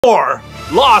More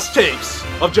lost tapes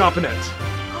of John Pinetте.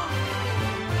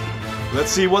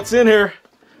 Let's see what's in here.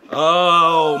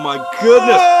 Oh my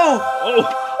goodness!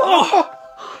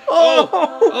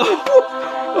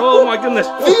 Oh my goodness!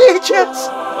 VHS!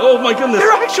 Oh my goodness!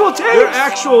 They're actual tapes! They're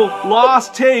actual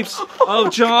lost tapes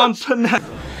of John Pinettte.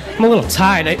 I'm a little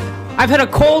tired. I've had a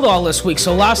cold all this week,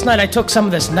 so last night I took some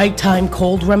of this nighttime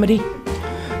cold remedy.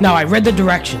 Now, I read the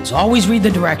directions. Always read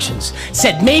the directions. It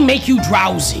said, may make you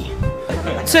drowsy.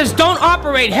 It says, don't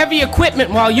operate heavy equipment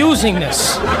while using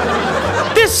this.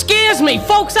 This scares me.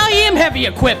 Folks, I am heavy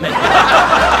equipment.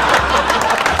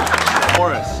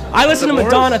 Morris. I listen to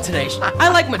Madonna today. I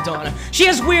like Madonna. She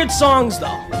has weird songs,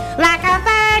 though. Like a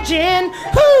virgin,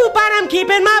 whoo, but I'm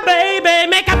keeping my baby.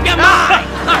 Make up your mind.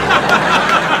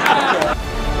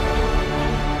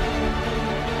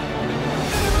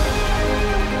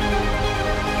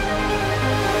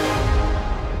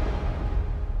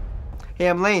 Hey,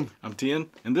 I'm Layne. I'm Thien,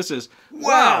 and this is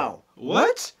Wow!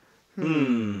 What?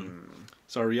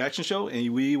 It's our reaction show,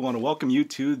 and we want to welcome you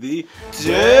to the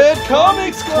Dead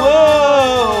Comics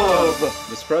Club!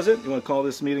 Mr. President, you want to call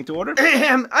this meeting to order?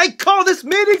 I call this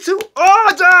meeting to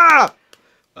order!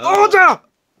 Order!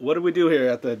 What do we do here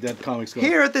at the Dead Comics Club?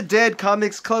 Here at the Dead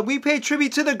Comics Club, we pay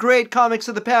tribute to the great comics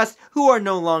of the past who are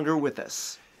no longer with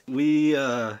us. We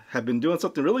have been doing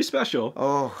something really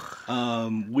special.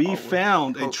 We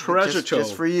found a treasure trove.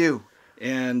 Just for you.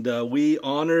 And we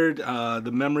honored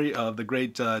the memory of the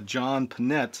great John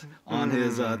Pinette on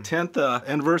his 10th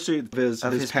anniversary of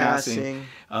his passing,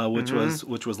 which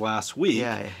was last week.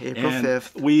 Yeah, April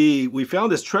 5th. We found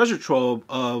this treasure trove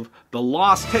of the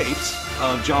lost tapes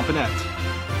of John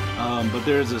Pinettte. But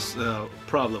there's this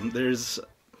problem.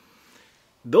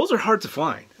 Those are hard to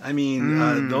find. I mean,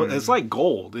 it's like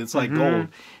gold. It's like gold.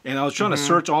 And I was trying to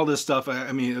search all this stuff.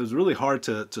 I mean, it was really hard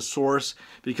to source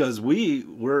because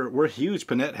we're huge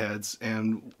Pinettte heads,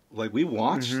 and like we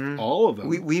watched all of them.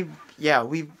 We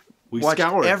watched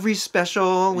scoured every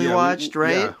special we watched,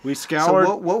 right? Yeah, we scoured.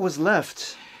 So what was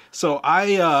left? So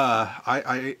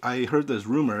I heard this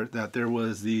rumor that there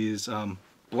was these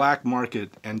black market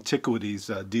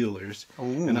antiquities dealers,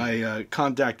 and I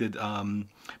contacted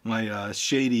my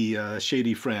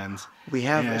shady friends. We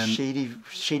have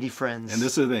shady friends. And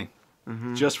this is the thing,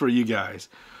 just for you guys,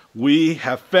 we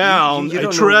have found a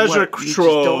treasure trove. You just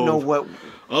don't know what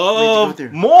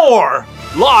of more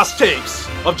lost tapes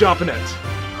of John Pinettte.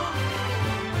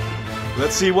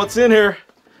 Let's see what's in here.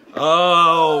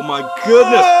 Oh my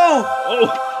goodness!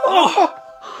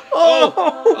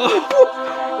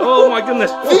 Oh my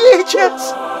goodness!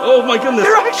 VHS! Oh my goodness!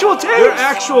 They're actual tapes! They're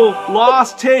actual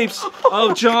lost tapes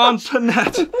of John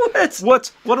Pinettte.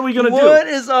 What are we gonna do? What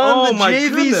is on the JVC?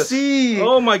 Goodness.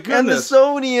 Oh my goodness! And the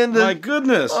Sony and the... My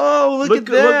goodness! Oh, look at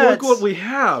that! Look what we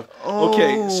have. Oh.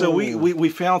 Okay, so we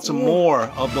found some more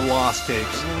of the lost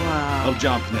tapes of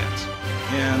John Pinettte.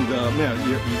 And man,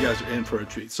 you guys are in for a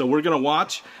treat. So we're gonna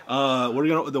watch.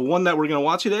 The one that we're gonna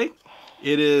watch today.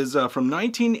 It is from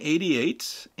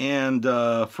 1988 and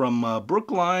from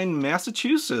Brookline,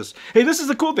 Massachusetts. Hey, this is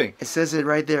the cool thing. It says it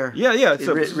right there. Yeah. It's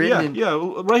written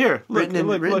right here.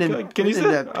 Look, can you see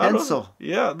that pencil?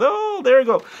 Yeah. Oh, there you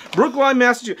go. Brookline,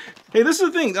 Massachusetts. Hey, this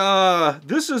is the thing.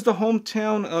 This is the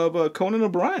hometown of Conan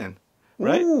O'Brien.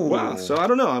 Right? Ooh. Wow. So I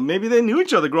don't know. Maybe they knew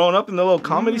each other growing up in the little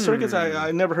comedy circuits.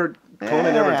 I never heard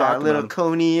Conan ever talk about little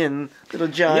Coney and little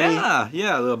Johnny.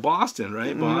 Yeah. The Boston,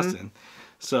 right? Boston.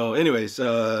 So anyways,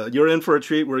 you're in for a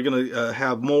treat. We're going to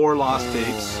have more lost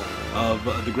tapes of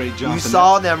the great John Pinettte. You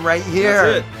saw them right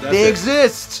here. They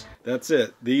exist. That's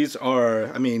it. These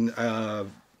are, I mean,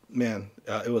 man,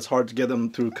 it was hard to get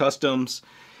them through customs.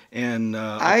 And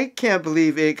I can't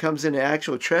believe it comes in an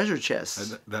actual treasure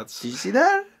chest. Did you see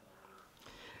that?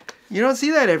 You don't see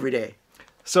that every day.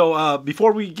 So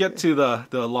before we get to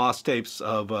the lost tapes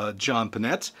of John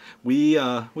Pinettte, we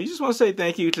just want to say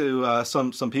thank you to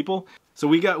some people. So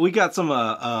we got some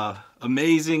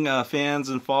amazing fans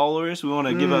and followers. We want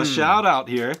to give a shout out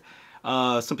here.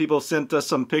 Some people sent us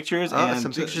some pictures. And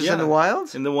some pictures in the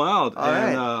wild? In the wild. All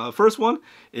right. First one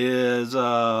is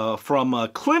from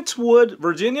Clintwood,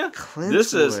 Virginia.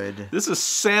 Clintwood. This is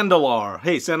Sandalar.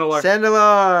 Hey, Sandalar.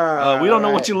 Sandalar. We don't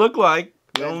know what you look like.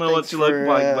 I don't know what you look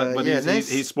like, but yeah,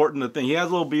 he's sporting the thing. He has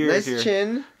a little beard here. Nice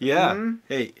chin. Yeah.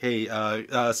 Hey,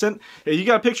 you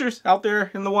got pictures out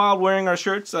there in the wild wearing our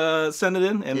shirts? Send it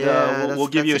in, and we'll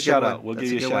give you a shout out. We'll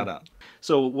give you a shout out.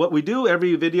 So what we do,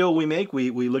 every video we make, we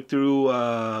look through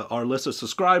our list of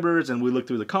subscribers, and we look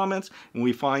through the comments, and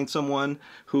we find someone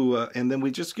who, and then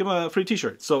we just give them a free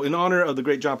t-shirt. So in honor of the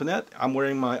great John Pinettte, I'm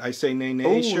wearing my I Say Nay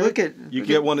Nay shirt. Look at you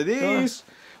get one of these.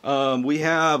 We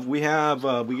got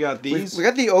these. We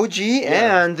got the OG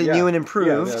and the new and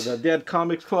improved. Yeah, the Dead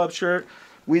Comics Club shirt.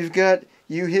 We've got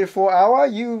You Here for Hour.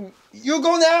 You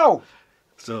Go Now.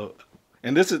 So,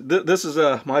 and this is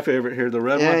my favorite here, the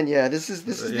red one. And yeah, this is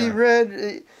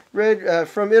the red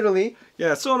from Italy.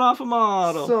 Yeah, Sono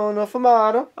Affamato. Sono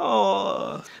Affamato.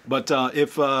 Oh, but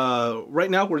if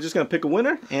right now we're just gonna pick a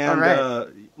winner, and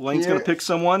Layne's gonna pick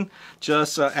someone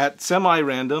just at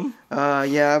semi-random.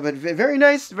 Yeah, but very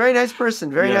nice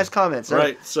person, very nice comments.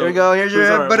 Right. So here we go. Here's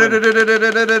your.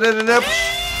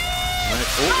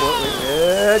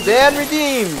 Dan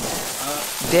redeemed.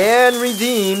 Dan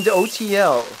redeemed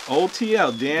OTL.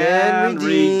 OTL. Dan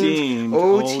redeemed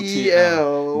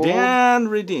OTL. Dan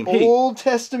redeemed. Hey, Old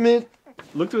Testament.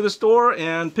 Look through the store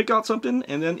and pick out something,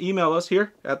 and then email us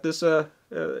here at this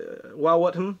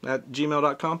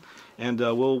wowwhathim@gmail.com, and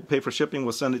we'll pay for shipping.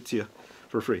 We'll send it to you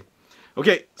for free.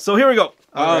 Okay, so here we go.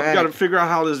 We got to figure out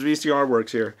how this VCR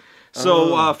works here.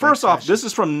 So first off, this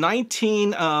is from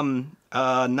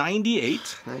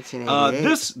 1998.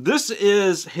 1988. This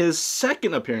is his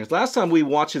second appearance. Last time we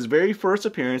watched his very first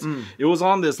appearance, it was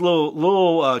on this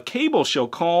little cable show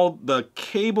called the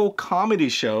Cable Comedy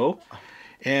Show,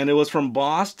 and it was from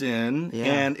Boston,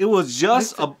 and it was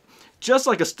just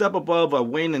like a step above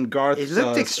Wayne and Garth. It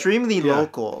looked extremely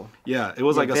local. Yeah, it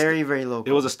was like very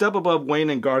local. It was a step above Wayne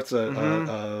and Garth's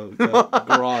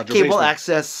garage. Cable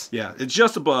access. Yeah, it's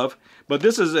just above. But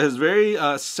this is his very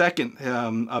second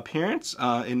appearance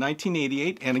in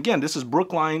 1988. And again, this is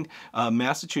Brookline,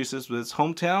 Massachusetts, with his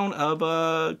hometown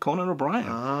of Conan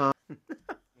O'Brien.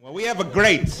 Well, we have a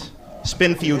great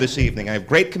spin for you this evening. I have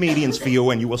great comedians for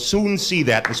you, and you will soon see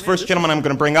that. This first gentleman I'm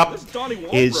going to bring up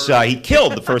is, he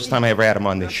killed the first time I ever had him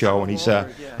on this show, and he's a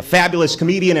fabulous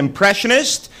comedian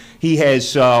impressionist. He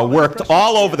has worked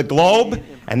all over the globe,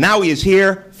 and now he is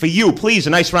here for you. Please, a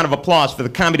nice round of applause for the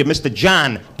comedy of Mr.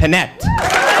 John Pinette.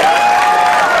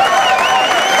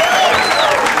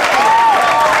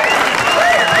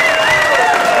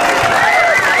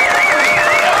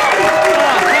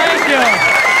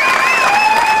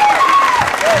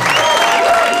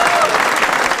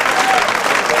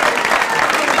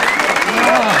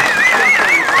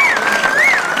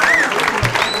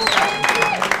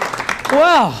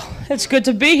 Well, it's good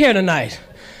to be here tonight.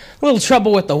 A little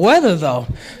trouble with the weather, though.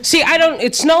 See,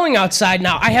 it's snowing outside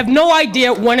now. I have no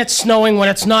idea when it's snowing, when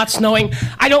it's not snowing.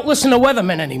 I don't listen to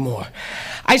weathermen anymore.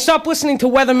 I stopped listening to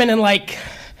weathermen in, like,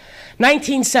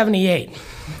 1978,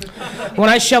 when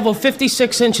I shoveled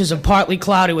 56 inches of partly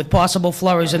cloudy with possible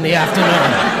flurries in the afternoon.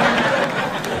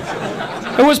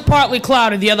 It was partly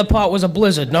cloudy. The other part was a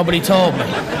blizzard. Nobody told me.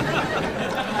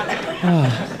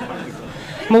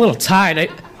 I'm a little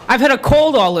tired. I've had a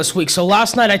cold all this week, so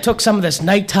last night I took some of this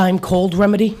nighttime cold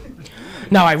remedy.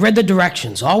 Now, I read the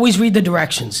directions. Always read the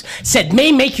directions. Said,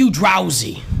 may make you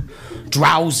drowsy.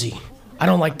 Drowsy. I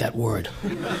don't like that word.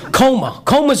 Coma.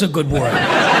 Coma's a good word.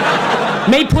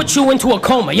 May put you into a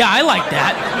coma. Yeah, I like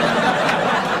that.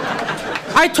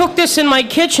 I took this in my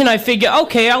kitchen. I figure,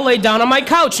 okay, I'll lay down on my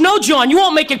couch. No, John, you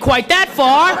won't make it quite that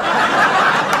far.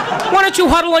 Why don't you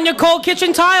huddle on your cold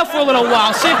kitchen tile for a little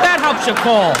while? See if that helps your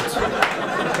cold.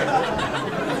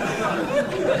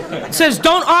 It says,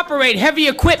 don't operate heavy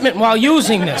equipment while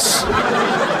using this.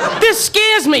 This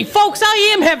scares me. Folks,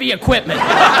 I am heavy equipment.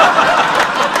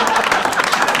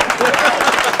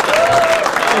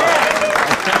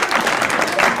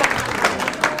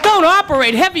 Don't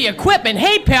operate heavy equipment.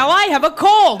 Hey, pal, I have a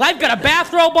cold. I've got a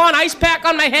bathrobe on, ice pack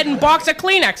on my head, and box of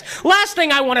Kleenex. Last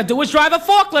thing I want to do is drive a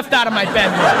forklift out of my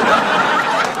bedroom.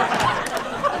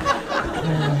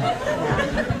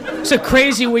 It's a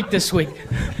crazy week this week.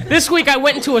 This week I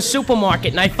went into a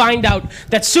supermarket and I find out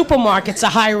that supermarkets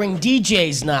are hiring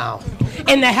DJs now.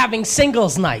 And they're having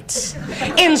singles nights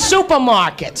in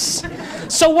supermarkets.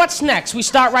 So what's next? We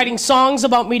start writing songs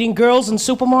about meeting girls in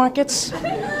supermarkets?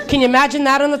 Can you imagine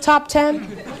that in the top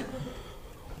 10?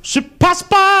 She passed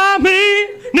by me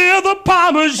near the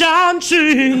Parmesan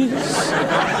cheese.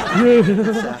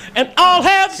 Yeah. And all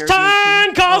heads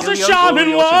turned cause the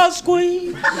shaman was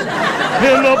squeezed.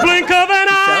 In the blink of an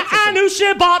eye, I knew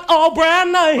she bought all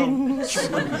brand names.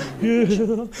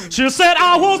 Yeah. She said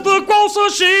I was the grocer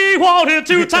she wanted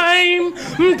to tame.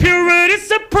 Purity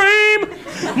supreme.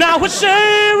 Now we're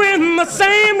sharing the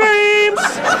same dreams.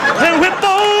 And we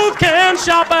both can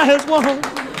shop as one.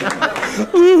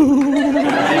 Ooh,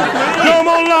 no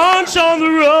more lunch on the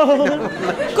road.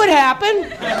 Could happen.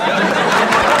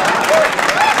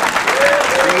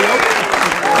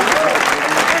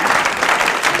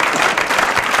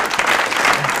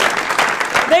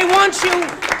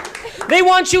 They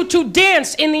want you to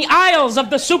dance in the aisles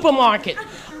of the supermarket.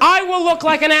 I will look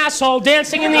like an asshole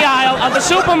dancing in the aisle of the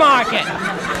supermarket.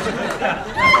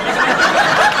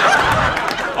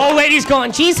 Old lady's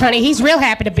going, geez, honey, he's real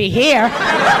happy to be here.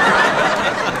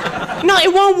 No,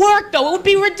 it won't work, though. It would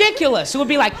be ridiculous. It would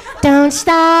be like, don't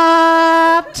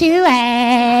stop to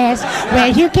ask where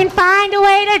you can find a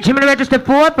way to... Jim in the register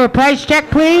 4 for a price check,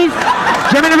 please.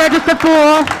 Jim in the register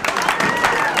 4.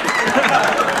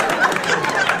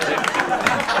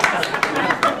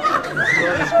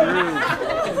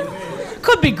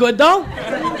 Could be good, though.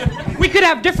 We could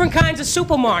have different kinds of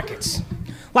supermarkets.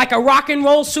 Like a rock and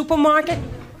roll supermarket.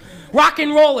 Rock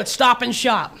and roll at Stop and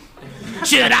Shop.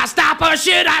 Should I stop or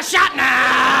should I shop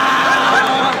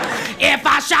now? If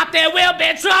I shop, there will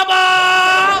be trouble.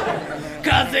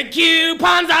 Cause the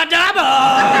coupons are double.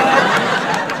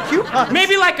 Coupons?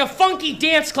 Maybe like a funky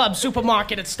dance club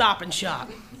supermarket at Stop and Shop.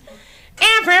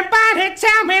 Everybody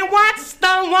tell me what's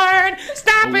the word.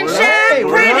 Stop and Shop,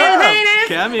 pretty ladies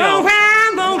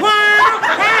around the world.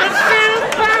 At a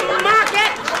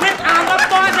supermarket with all the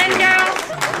boys and girls.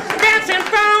 Dancing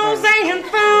frozen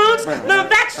foods, the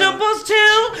vegetables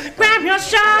too. Grab your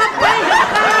shopping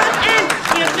cart and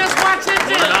here's just what to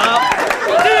do.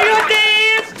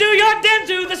 Do your dance,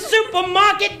 do the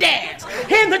supermarket dance.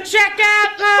 In the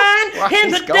checkout line, in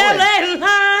the deli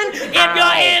line. If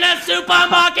you're in a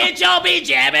supermarket, you'll be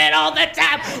jamming all the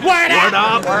time. Word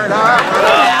up. Word up.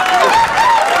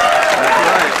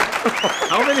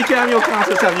 How many Cameo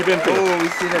concerts have you been to? Oh,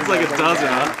 we've seen them. It's like a dozen,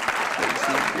 huh?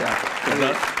 Yeah.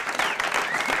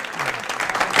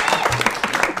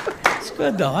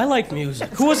 Good though, I like music.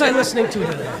 Who was I listening to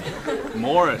today?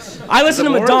 Morris. I listened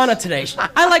to Madonna today.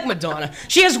 I like Madonna.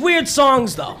 She has weird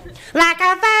songs though. Like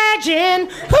a virgin,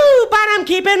 whoo, but I'm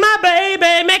keeping my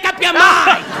baby. Make up your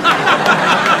mind.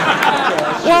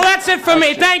 Well, that's it for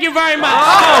me. Thank you very much.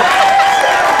 Oh,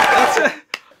 that's it.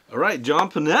 All right,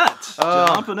 John Pinette.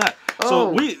 John Pinette.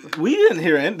 So we didn't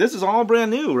hear him. This is all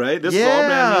brand new, right? This is all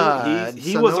brand new.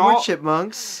 He was all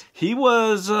chipmunks. He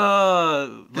was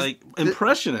like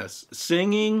impressionist,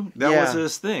 singing. That was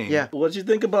his thing. Yeah. What'd you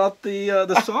think about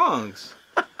the songs?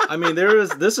 I mean,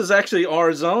 this is actually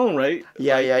our zone, right?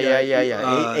 Yeah.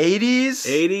 80s.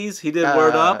 80s. He did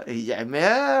Word Up. Yeah,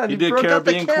 man. He did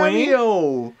Caribbean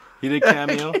Queen. He did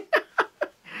Cameo.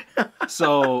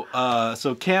 So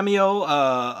Cameo.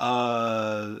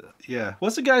 Yeah.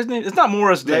 What's the guy's name? It's not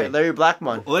Morris Day. Larry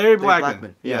Blackmon. Larry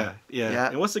Blackmon. Yeah.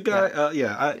 And what's the guy?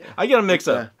 I get a mix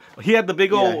up. He had the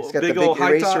big old, he's got big the old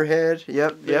high top. eraser head.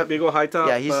 Yep. Big old high top.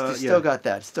 Yeah, he's still got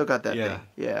that. Still got that thing.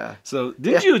 Yeah. So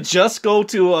did you just go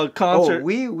to a concert? Oh,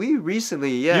 we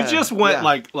recently, yeah. You just went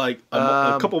like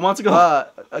a couple months ago.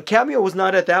 A Cameo was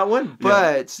not at that one,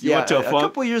 but you went to a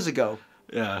couple years ago.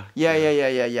 Yeah.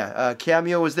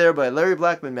 Cameo was there, but Larry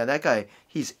Blackmon, man, that guy,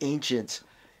 he's ancient.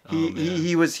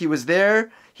 He was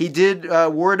there. He did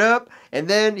Word Up, and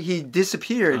then he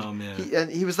disappeared. Oh man!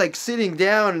 He was like sitting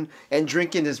down and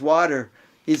drinking his water.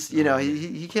 He's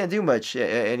he can't do much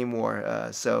anymore.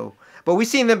 But we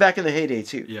seen them back in the heyday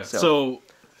too. Yeah.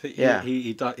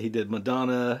 He thought he did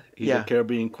Madonna. He did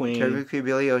Caribbean Queen. Caribbean Queen,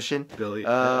 Billy Ocean.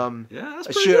 That's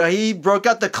pretty good. He broke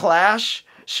out the Clash.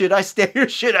 Should I stay or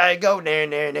should I go?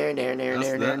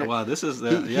 Wow, this is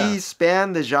that. He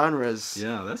spanned the genres.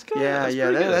 Yeah, that's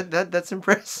good. That's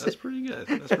impressive. That's pretty good.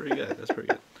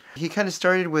 He kind of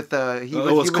started with he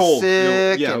was cold.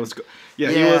 Sick. He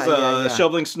was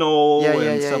shoveling snow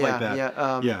and stuff like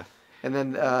that. And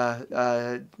then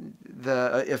the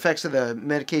effects of the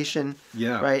medication.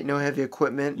 Yeah. Right. No heavy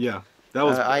equipment. Yeah. That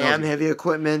was. I am heavy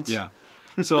equipment. Yeah.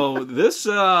 So this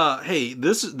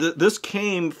this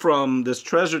came from this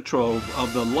treasure trove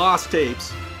of the lost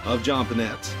tapes of John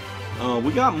Pinette.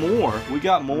 We got more.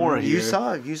 Here. You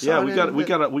saw. Yeah, we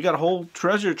got a whole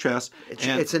treasure chest.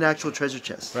 It's an actual treasure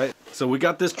chest. Right. So we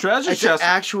got this treasure chest. It's an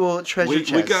actual treasure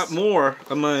chest. We got more.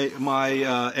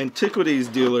 My antiquities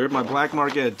dealer, my black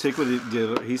market antiquity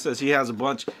dealer. He says he has a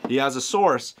bunch. He has a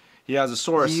source. I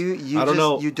don't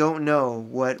know. You don't know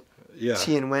what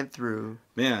Thien went through.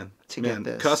 To get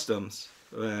this. Customs.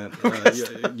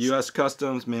 U.S.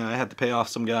 Customs, man, I had to pay off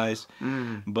some guys,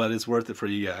 but it's worth it for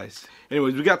you guys.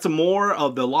 Anyways, we got some more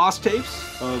of the lost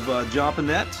tapes of John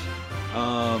Pinette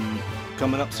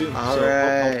coming up soon. All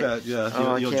right. Hope that, you'll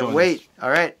can't join wait. us. All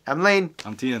right, I'm Layne.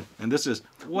 I'm Thien, and this is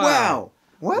Wow.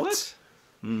 What?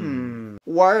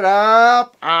 Word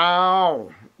up.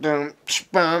 Ow. Word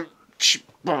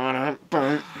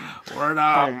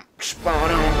up.